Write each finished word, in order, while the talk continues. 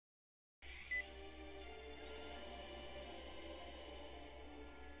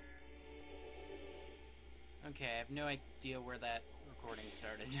Okay, I have no idea where that recording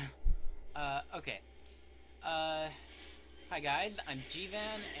started. Okay. Hi guys, I'm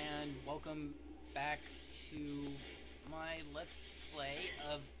Gvan, and welcome back to my Let's Play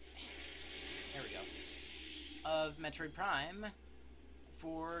of... There we go. Of Metroid Prime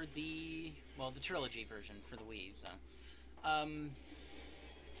for the... well, the Trilogy version for the Wii, so...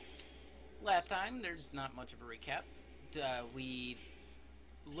 last time, there's not much of a recap. We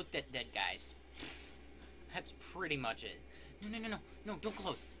looked at dead guys. That's pretty much it. No, don't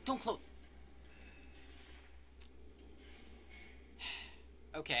close. Don't close.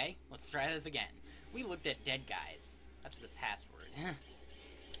 Okay, let's try this again. We looked at dead guys. That's the password.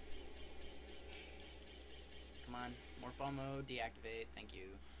 Come on, morph mode, deactivate, thank you.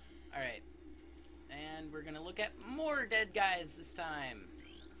 Alright. And we're gonna look at more dead guys this time.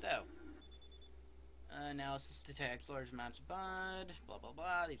 So, analysis detects large amounts of blood, blah blah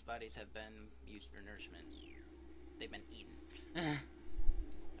blah. These bodies have been used for nourishment. They've been eaten.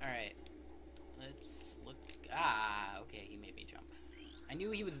 Alright. Let's look. Ah, okay, he made me jump. I knew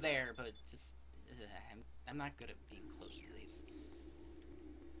he was there, but just... I'm not good at being close to these.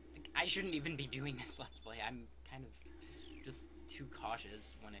 Like, I shouldn't even be doing this Let's Play. I'm kind of just too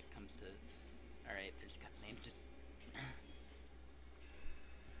cautious when it comes to... Alright, there's cutscenes. Just...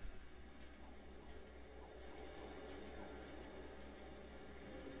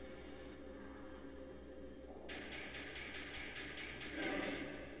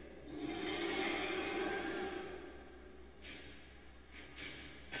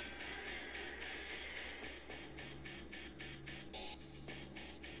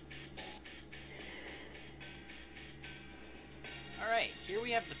 Alright, here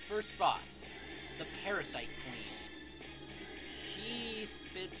we have the first boss, the Parasite Queen. She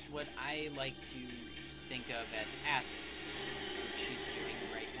spits what I like to think of as acid, which she's doing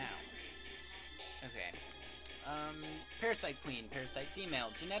right now. Okay. Parasite Queen, parasite female,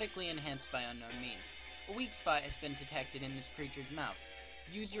 genetically enhanced by unknown means. A weak spot has been detected in this creature's mouth.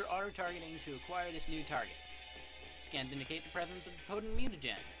 Use your auto-targeting to acquire this new target. Scans indicate the presence of a potent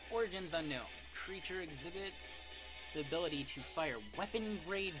mutagen. Origins unknown. Creature exhibits the ability to fire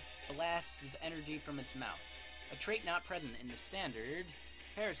weapon-grade blasts of energy from its mouth, a trait not present in the standard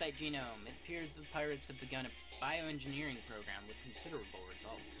parasite genome. It appears the pirates have begun a bioengineering program with considerable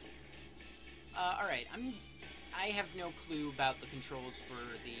results. Alright, I have no clue about the controls for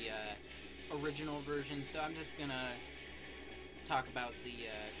the original version, so I'm just gonna talk about the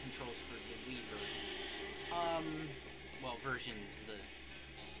controls for the Wii version. Well, versions.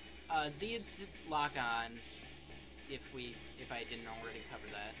 Z is to lock on, if I didn't already cover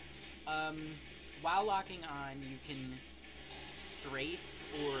that. While locking on, you can strafe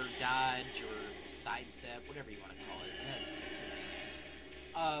or dodge or sidestep, whatever you want to call it. It has too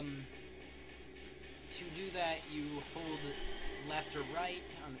many names. To do that, you hold left or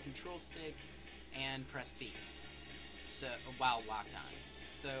right on the control stick and press B. So while locked on.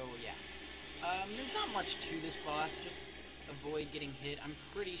 So yeah, there's not much to this boss. Just avoid getting hit. I'm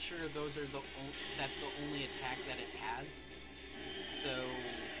pretty sure those are that's the only attack that it has. So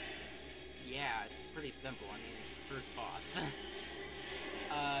yeah, it's pretty simple. I mean, it's the first boss.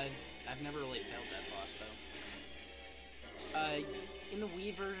 I've never really failed that boss, so. In the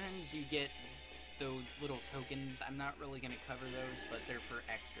Wii versions, you get those little tokens. I'm not really going to cover those, but they're for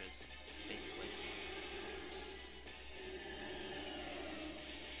extras, basically.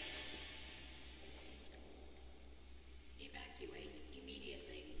 Evacuate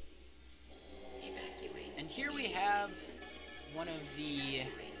immediately. Evacuate. And here we have one of the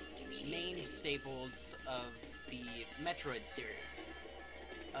main staples of the Metroid series.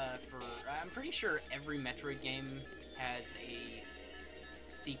 I'm pretty sure every Metroid game has a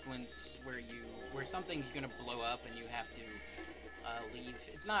sequence where something's gonna blow up and you have to leave.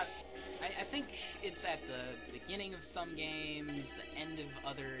 It's not. I think it's at the beginning of some games, the end of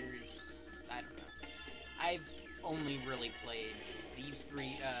others. I don't know. I've only really played these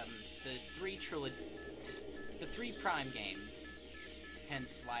three, the three Prime games,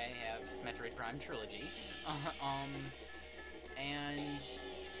 hence why I have Metroid Prime Trilogy, and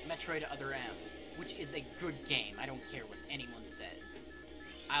Metroid Other M, which is a good game. I don't care what anyone says.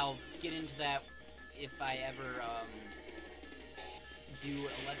 I'll get into that if I ever do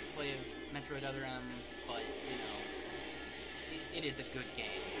a Let's Play of Metroid Other M, but, you know, it is a good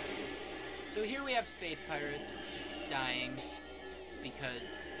game. So here we have Space Pirates dying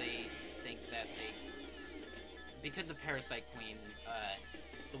because they think that because of Parasite Queen,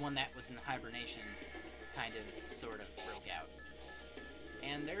 the one that was in hibernation kind of, sort of, broke out.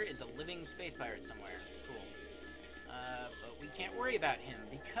 And there is a living space pirate somewhere. Cool. But we can't worry about him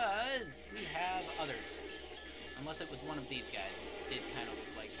because we have others. Unless it was one of these guys. It did kind of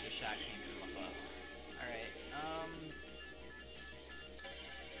look like the shot came from above. Alright,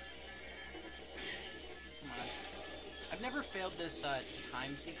 come on. I've never failed this,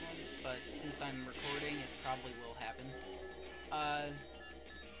 time sequence, but since I'm recording, it probably will happen.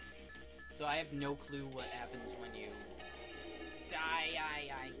 So I have no clue what happens when you die.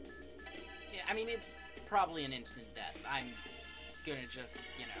 Yeah, I mean, it's probably an instant death. I'm gonna just,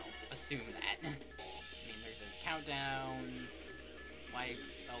 you know, assume that. I mean, there's a countdown. Why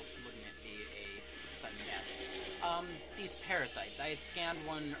else wouldn't it be a sudden death? These parasites. I scanned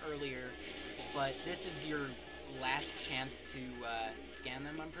one earlier, but this is your last chance to scan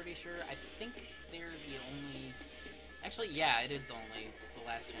them, I'm pretty sure. I think they're the only... Actually, yeah, it is the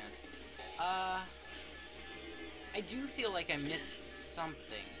last chance. I do feel like I missed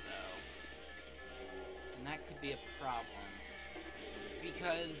something, though. And that could be a problem.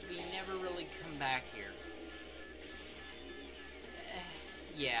 Because we never really come back here.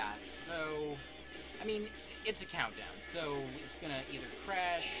 Yeah, so... I mean, it's a countdown, so it's gonna either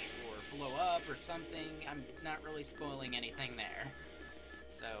crash or blow up or something. I'm not really spoiling anything there.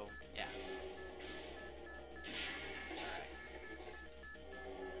 So, yeah. Alright.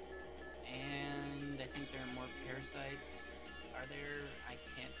 And I think there are more parasites. Are there? I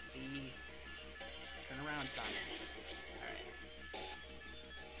can't see. Turn around, Samus. Alright.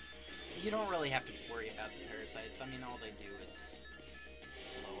 You don't really have to worry about the parasites. I mean, all they do is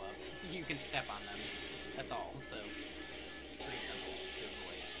blow up. You can step on them. That's all, so pretty simple to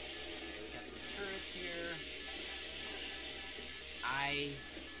avoid. Okay, we got some turrets here. I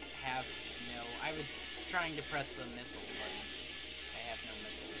have no... I was trying to press the missile button. I have no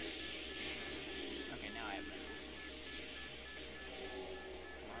missiles. Okay, now I have missiles.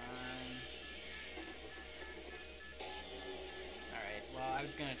 Come on. Alright, well, I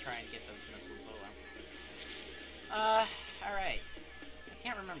was gonna try and get those missiles. Oh well. Alright. I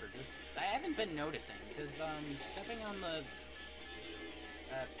can't remember. I haven't been noticing. Does, stepping on the,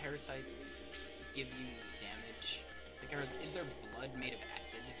 parasites give you damage? Like, is there blood made of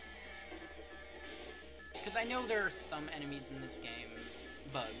acid? Because I know there are some enemies in this game,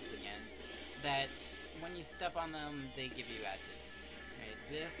 bugs again, that when you step on them, they give you acid. Okay,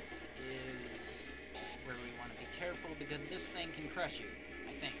 this is where we want to be careful, because this thing can crush you,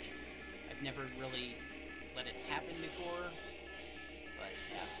 I think. I've never really let it happen before. But,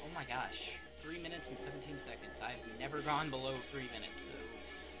 yeah, oh my gosh, 3 minutes and 17 seconds. I've never gone below 3 minutes, so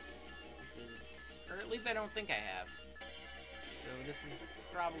this is, or at least I don't think I have. So this is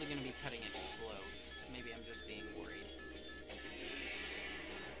probably going to be cutting it close. Maybe I'm just being worried.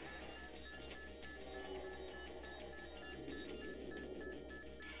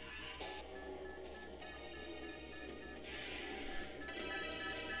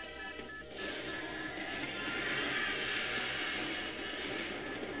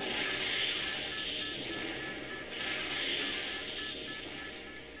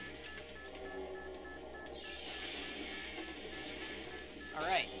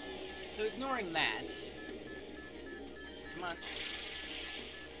 Alright, so ignoring that, come on,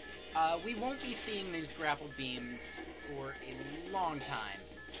 we won't be seeing these grapple beams for a long time,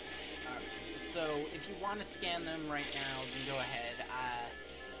 so if you want to scan them right now, then go ahead.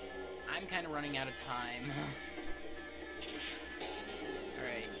 I'm kind of running out of time.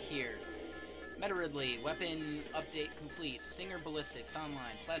 Alright, here. Metroid, weapon update complete, Stinger ballistics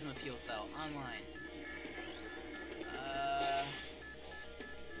online, plasma fuel cell online.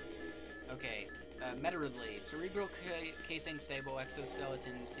 Okay, Metroid, cerebral casing stable,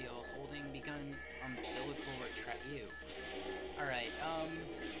 exoskeleton seal, holding begun umbilical retract. Ew. Alright,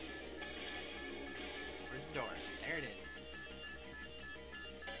 where's the door? There it is.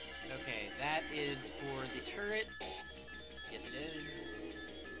 Okay, that is for the turret. Yes, it is.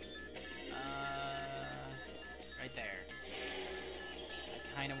 Right there.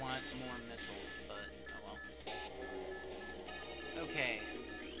 I kinda want more missiles, but oh well. Okay.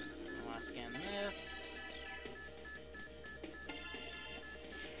 I want to scan this.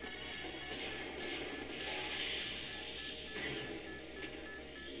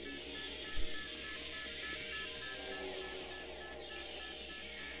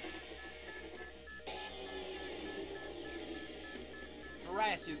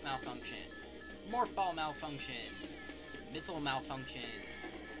 Variety suit malfunction. Morph ball malfunction. Missile malfunction.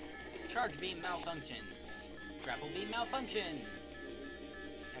 Charge beam malfunction. Grapple beam malfunction.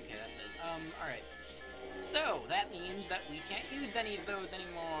 Okay, that's it. Alright. So, that means that we can't use any of those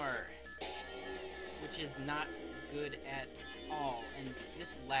anymore. Which is not good at all. And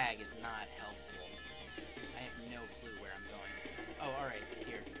this lag is not helpful. I have no clue where I'm going. Oh, alright.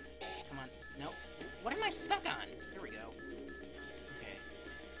 Here. Come on. Nope. What am I stuck on? Here we go. Okay.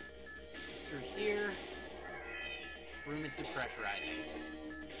 Through here. Room is depressurizing.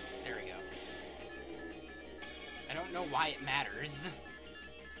 There we go. I don't know why it matters.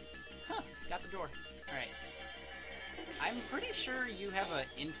 Huh, got the door. Alright. I'm pretty sure you have an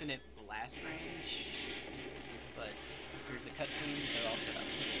infinite blast range, but here's a cutscene, so I'll shut up.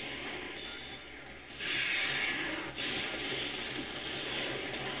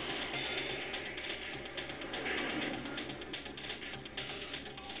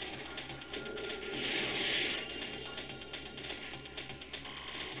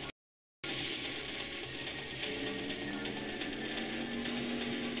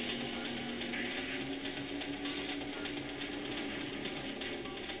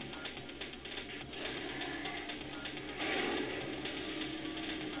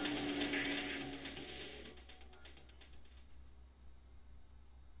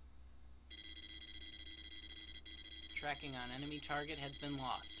 Tracking on enemy target has been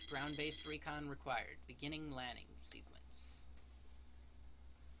lost. Ground-based recon required. Beginning landing sequence.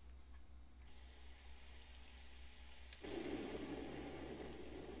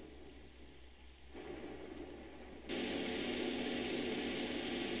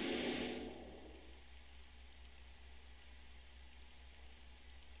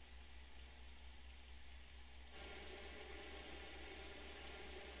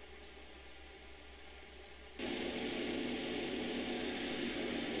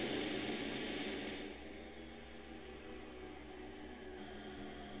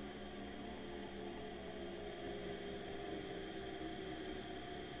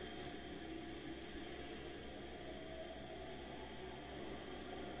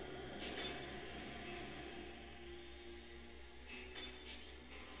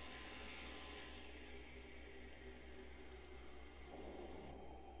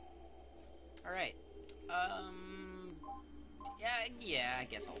 Alright. Yeah, I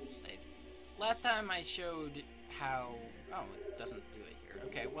guess I'll save. Last time I showed how... Oh, it doesn't do it here.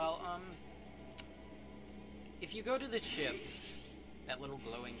 Okay, well, if you go to the ship, that little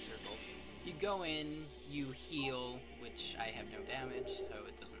glowing circle, you go in, you heal, which I have no damage, so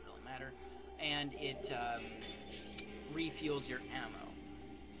it doesn't really matter, and it, refuels your ammo.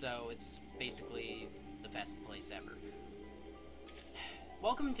 So it's basically the best place ever.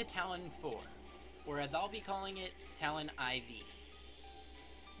 Welcome to Talon 4, or as I'll be calling it, Talon IV.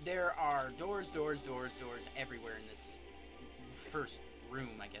 There are doors everywhere in this first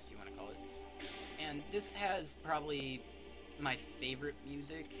room, I guess you want to call it. And this has probably my favorite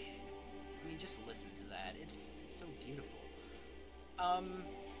music. I mean, just listen to that. It's so beautiful.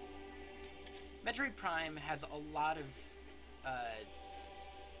 Metroid Prime has a lot of,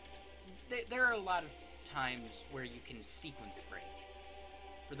 there are a lot of times where you can sequence break.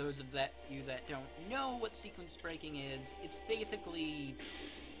 For those of you that don't know what sequence breaking is, it's basically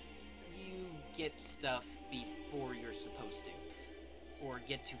you get stuff before you're supposed to, or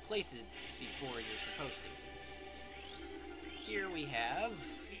get to places before you're supposed to. Here we have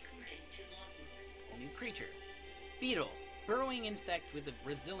a new creature. Beetle, burrowing insect with a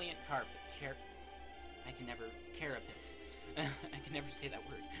resilient carpet. I can never carapace. I can never say that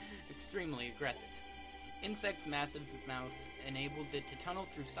word. Extremely aggressive. Insect's massive mouth enables it to tunnel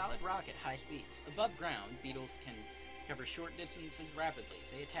through solid rock at high speeds. Above ground, beetles can cover short distances rapidly.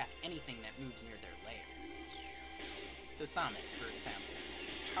 They attack anything that moves near their lair. So Samus, for example.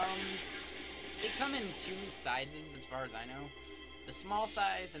 They come in two sizes as far as I know. The small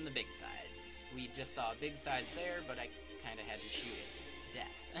size and the big size. We just saw a big size there, but I kind of had to shoot it to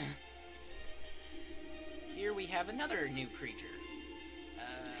death. Here we have another new creature.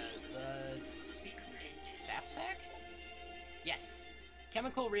 The Sapsack? Yes.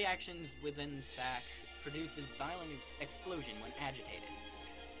 Chemical reactions within sac produces violent explosion when agitated.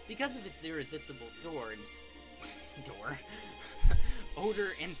 Because of its irresistible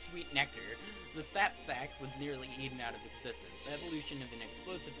odor and sweet nectar, the Sapsack was nearly eaten out of existence. Evolution of an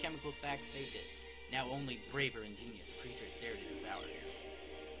explosive chemical sac saved it. Now only braver, ingenious creatures dare to devour it.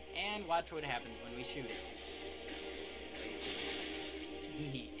 And watch what happens when we shoot it.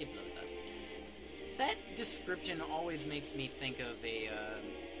 It blows up. That description always makes me think of a,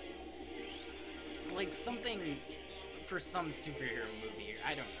 like something for some superhero movie.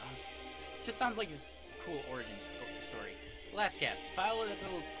 I don't know. Just sounds like a cool origin story. Blast cap.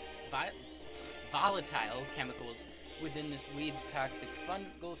 Volatile chemicals within this weed's toxic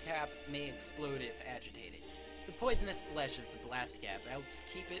fungal cap may explode if agitated. The poisonous flesh of the blast cap helps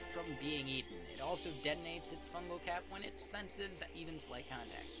keep it from being eaten. It also detonates its fungal cap when it senses even slight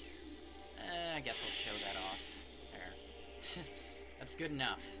contact. I guess I'll show that off. There. That's good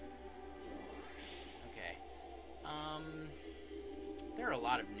enough. There are a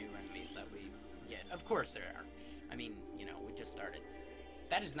lot of new enemies that we get. Of course there are. I mean, you know, we just started.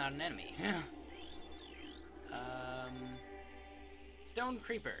 That is not an enemy. Stone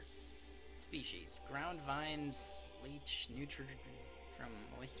creeper. Species. Ground vines, leech, nutrient from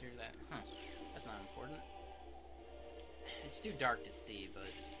moisture that... Huh. That's not important. It's too dark to see,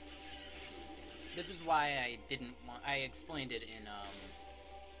 but... This is why I didn't want... I explained it in,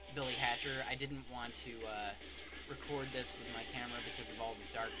 Billy Hatcher. I didn't want to, record this with my camera because of all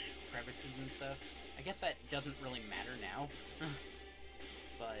the dark crevices and stuff. I guess that doesn't really matter now.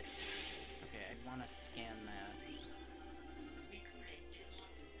 But, okay, I want to scan that.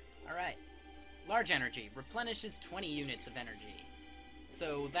 Alright. Large energy. Replenishes 20 units of energy.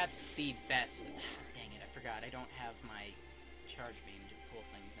 So, that's the best. Dang it, I forgot. I don't have my charge beam to pull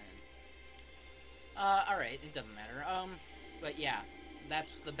things in. Alright, it doesn't matter. But yeah,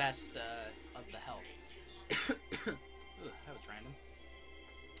 that's the best, of the health. Ooh, that was random.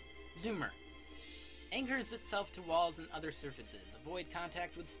 Zoomer. Anchors itself to walls and other surfaces. Avoid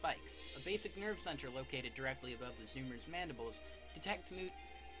contact with spikes. A basic nerve center located directly above the zoomer's mandibles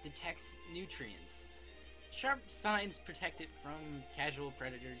detects nutrients. Sharp spines protect it from casual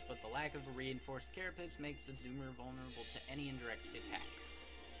predators, but the lack of a reinforced carapace makes the zoomer vulnerable to any indirect attacks.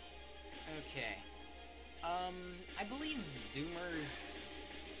 Okay. I believe zoomers...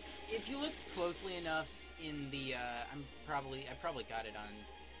 If you looked closely enough in the, I probably got it on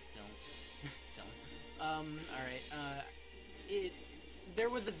film. Alright, there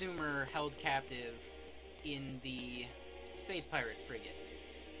was a zoomer held captive in the Space Pirate Frigate.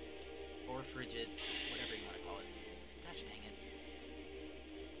 Or Frigate, whatever you want to call it. Gosh dang it.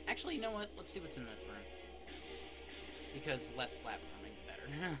 Actually, you know what? Let's see what's in this room. Because less platforming, the better.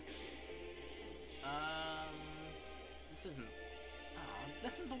 This isn't... Oh,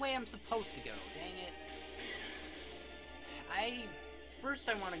 this is the way I'm supposed to go. Dang it. First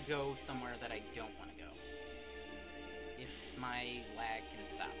I want to go somewhere that I don't want to go. If my lag can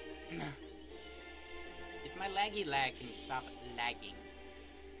stop. If my laggy lag can stop lagging.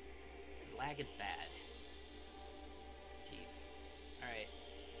 Because lag is bad. Jeez. Alright.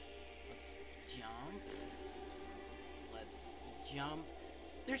 Let's jump. Let's jump.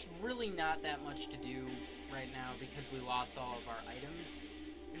 There's really not that much to do right now because we lost all of our items.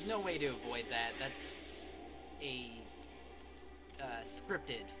 There's no way to avoid that. That's a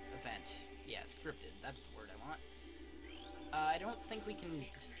scripted event. Yeah, scripted. That's the word I want. I don't think we can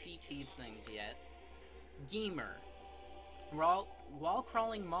defeat these things yet. Geemer.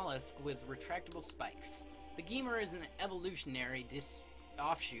 Wall-crawling mollusk with retractable spikes. The Geemer is an evolutionary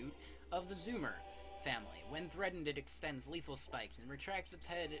offshoot of the Zoomer family. When threatened, it extends lethal spikes and retracts its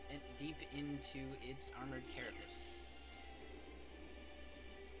head deep into its armored carapace.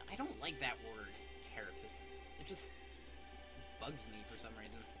 I don't like that word, carapace. It just bugs me for some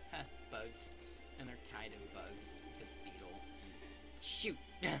reason. Heh, bugs. And they're kind of bugs, because beetle. And shoot!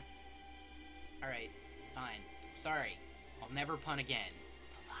 Alright, fine. Sorry. I'll never pun again.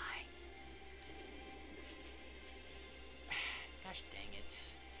 It's a lie. Gosh dang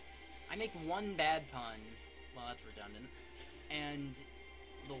it. I make one bad pun, well that's redundant, and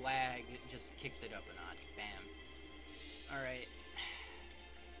the lag just kicks it up a notch. Bam. Alright.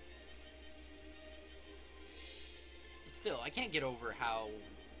 Still, I can't get over how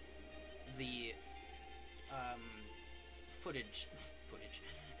the footage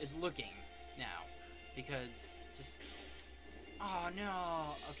is looking now, because just... Oh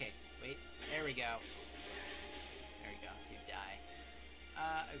no! Okay, wait, there we go. There we go, you die.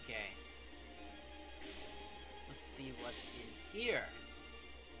 Okay. Let's see what's in here.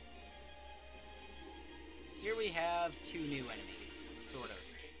 Here we have two new enemies, sort of.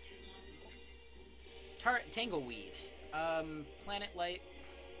 Tangleweed.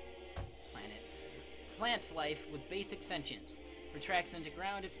 Plant life with basic sentience. Retracts into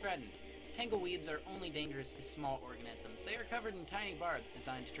ground if threatened. Tangleweeds are only dangerous to small organisms. They are covered in tiny barbs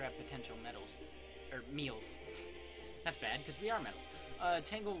designed to trap potential meals. That's bad, because we are metal.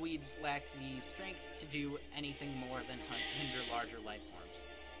 Tangleweeds lack the strength to do anything more than hinder larger life forms.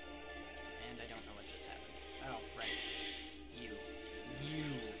 And I don't know what just happened. Oh, right. You.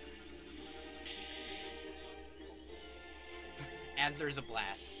 As there's a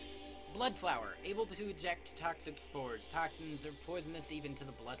blast. Bloodflower, able to eject toxic spores. Toxins are poisonous even to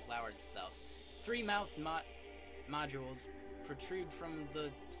the bloodflower itself. 3 mouth modules protrude from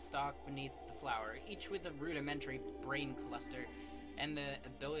the stalk beneath the flower, each with a rudimentary brain cluster and the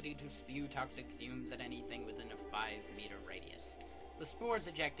ability to spew toxic fumes at anything within a 5-meter radius. The spores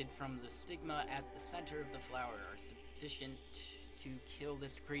ejected from the stigma at the center of the flower are sufficient to kill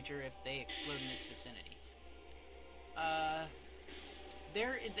this creature if they explode in its vicinity.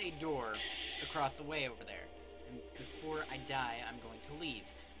 There is a door across the way over there, and before I die, I'm going to leave.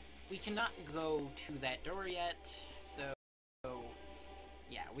 We cannot go to that door yet, so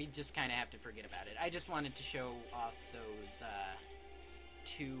yeah, we just kind of have to forget about it. I just wanted to show off those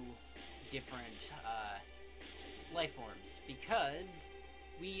two different life forms, because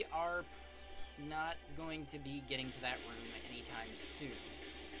we are not going to be getting to that room anytime soon.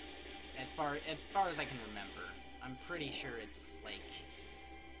 As far as I can remember, I'm pretty sure it's like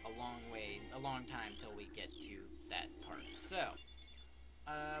a long time till we get to that part. So,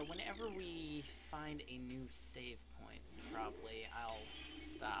 whenever we find a new save point, probably I'll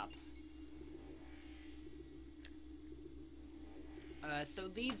stop. So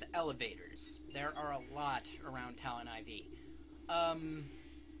these elevators, there are a lot around Talon IV.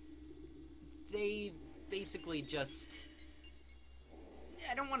 They basically just,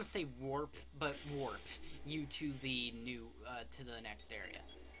 I don't want to say warp, but warp you to the new, to the next area.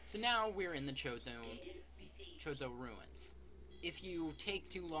 So now we're in the Chozo ruins. If you take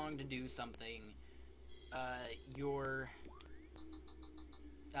too long to do something, your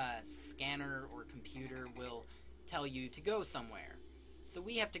scanner or computer will tell you to go somewhere. So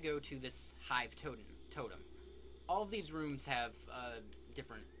we have to go to this hive totem. All of these rooms have a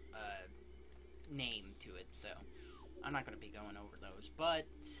different name to it, so I'm not going to be going over those, but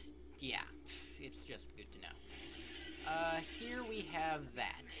yeah, it's just good to know. Here we have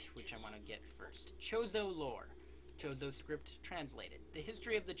that, which I want to get first. Chozo lore. Chozo script translated. The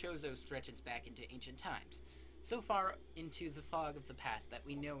history of the Chozo stretches back into ancient times, so far into the fog of the past that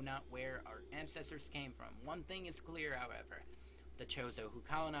we know not where our ancestors came from. One thing is clear, however. The Chozo who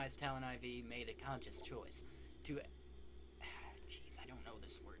colonized Talon IV made a conscious choice to... Jeez, I don't know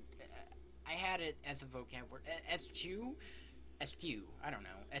this word. I had it as a vocab word. Eschew? Eschew. I don't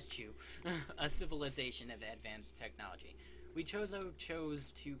know. Eschew. A civilization of advanced technology. We chose to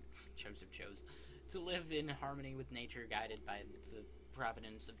live in harmony with nature, guided by the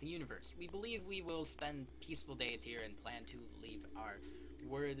providence of the universe. We believe we will spend peaceful days here and plan to leave our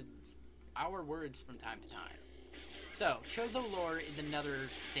words from time to time. So, Chozo lore is another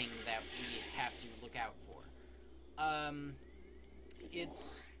thing that we have to look out for.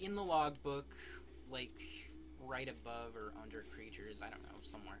 It's in the logbook, like right above or under creatures, I don't know,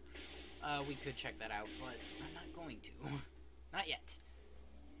 somewhere. We could check that out, but I'm not going to. Not yet.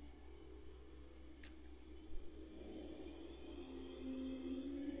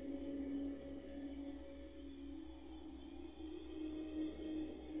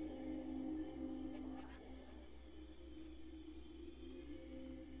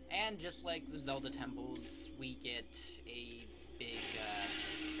 And just like the Zelda temples, we get a big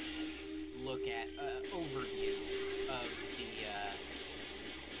look at overview of the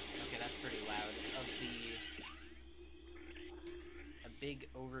okay, that's pretty loud, of a big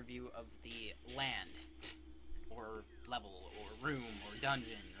overview of the land or level or room or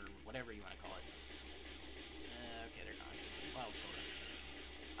dungeon or whatever you want to call it. Okay, they're gone. Well, sort of.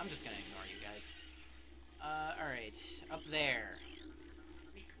 I'm just gonna ignore you guys. Alright, up there.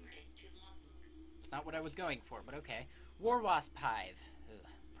 It's not what I was going for, but okay. War Wasp Hive. Ugh.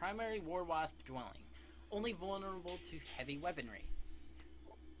 Primary War Wasp dwelling. Only vulnerable to heavy weaponry.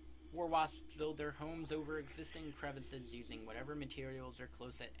 War Wasps build their homes over existing crevices using whatever materials are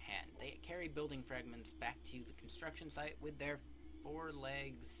close at hand. They carry building fragments back to the construction site with their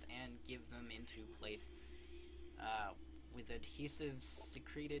forelegs and give them into place with adhesives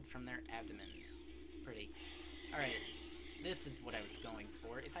secreted from their abdomens. Pretty. Alright, this is what I was going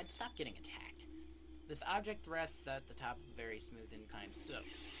for. If I'd stop getting attacked. This object rests at the top of a very smooth inclined slope.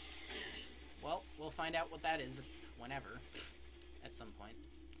 Well, we'll find out what that is whenever, at some point.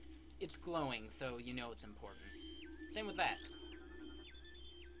 It's glowing, so you know it's important. Same with that.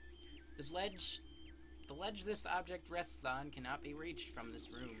 The ledge this object rests on cannot be reached from this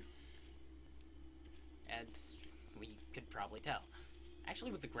room, as we could probably tell.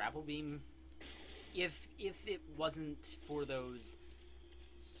 Actually, with the grapple beam, if it wasn't for those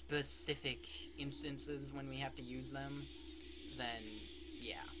specific instances when we have to use them, then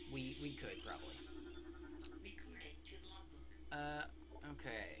yeah, we could probably.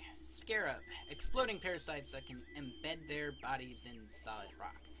 Okay. Scarab. Exploding parasites that can embed their bodies in solid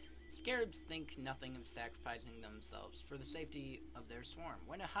rock. Scarabs think nothing of sacrificing themselves for the safety of their swarm.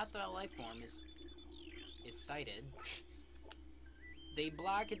 When a hostile life form is sighted, they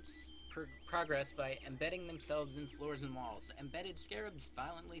block its progress by embedding themselves in floors and walls. Embedded scarabs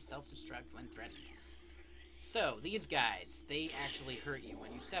violently self-destruct when threatened. So, these guys, they actually hurt you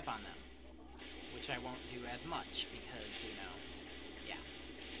when you step on them. Which I won't do as much, because, you know, yeah.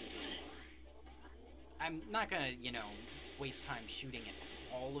 I'm not gonna, you know, waste time shooting at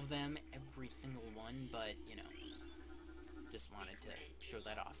all of them, every single one, but, you know, just wanted to show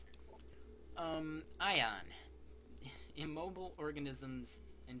that off. Ion. Immobile organisms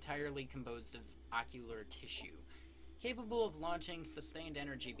entirely composed of ocular tissue, capable of launching sustained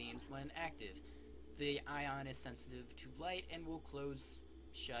energy beams when active. The ion is sensitive to light and will close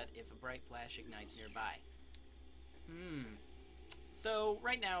shut if a bright flash ignites nearby. So,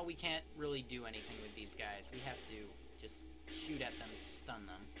 right now, we can't really do anything with these guys. We have to just shoot at them to stun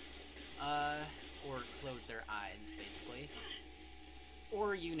them. Or close their eyes, basically.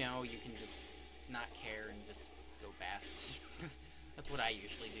 Or, you know, you can just not care and just go past. That's what I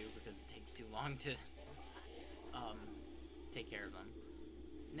usually do, because it takes too long to, take care of them.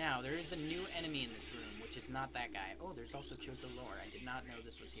 Now, there is a new enemy in this room, which is not that guy. Oh, there's also Chozo lore. I did not know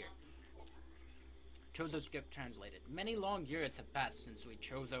this was here. Chozo script translated. Many long years have passed since we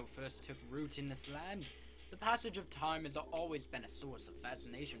Chozo first took root in this land. The passage of time has always been a source of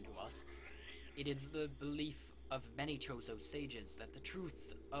fascination to us. It is the belief of many Chozo sages that the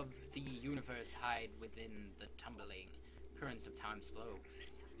truth of the universe hide within the tumbling currents of time's flow.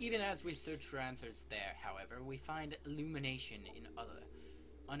 Even as we search for answers there, however, we find illumination in other,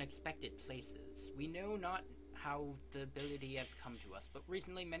 unexpected places. We know not how the ability has come to us, but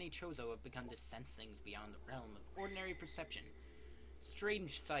recently many Chozo have begun to sense things beyond the realm of ordinary perception.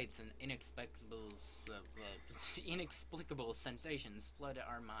 Strange sights and inexplicable sensations flood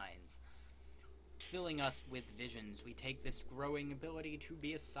our minds, filling us with visions. We take this growing ability to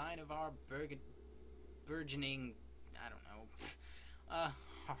be a sign of our burgeoning, I don't know,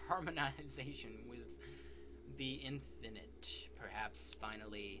 harmonization with the infinite. Perhaps,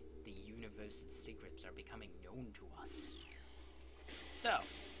 finally, the universe's secrets are becoming known to us. So,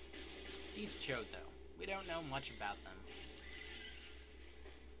 these Chozo, we don't know much about them.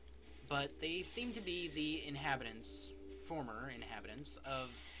 But they seem to be the inhabitants, former inhabitants, of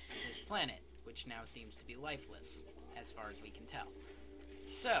this planet, which now seems to be lifeless, as far as we can tell.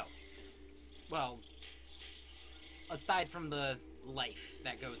 So, well, aside from the life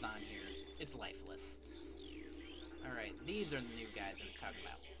that goes on here, it's lifeless. Alright, these are the new guys I was talking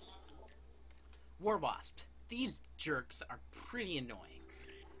about. War Wasps. These jerks are pretty annoying.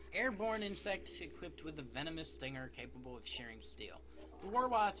 Airborne insect equipped with a venomous stinger capable of shearing steel. The War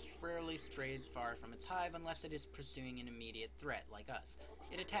Wasp rarely strays far from its hive unless it is pursuing an immediate threat, like us.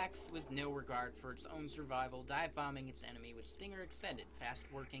 It attacks with no regard for its own survival, dive-bombing its enemy with stinger extended.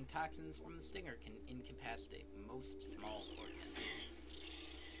 Fast-working toxins from the stinger can incapacitate most small organisms.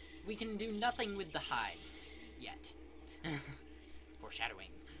 We can do nothing with the hives, yet. Foreshadowing.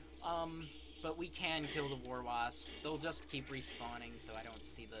 But we can kill the War Wasps. They'll just keep respawning, so I don't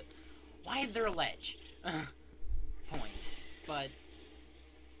see the... Why is there a ledge? Point. But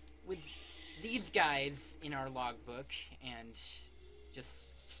with these guys in our logbook and just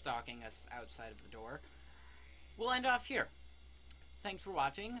stalking us outside of the door, we'll end off here. Thanks for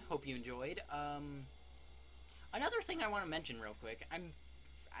watching. Hope you enjoyed. Another thing I want to mention real quick. I'm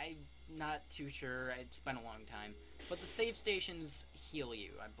not too sure. It's been a long time. But the save stations heal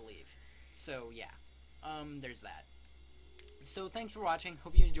you, I believe. So, yeah. There's that. So, thanks for watching.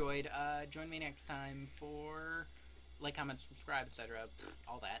 Hope you enjoyed. Join me next time for... like, comment, subscribe, etc.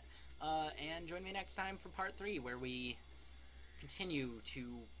 All that. And join me next time for part 3, where we continue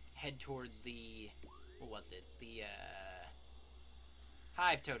to head towards the... what was it? The,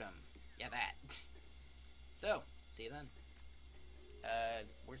 Hive Totem. Yeah, that. So, see you then.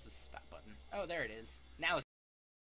 Where's the stop button? Oh, there it is. Now it's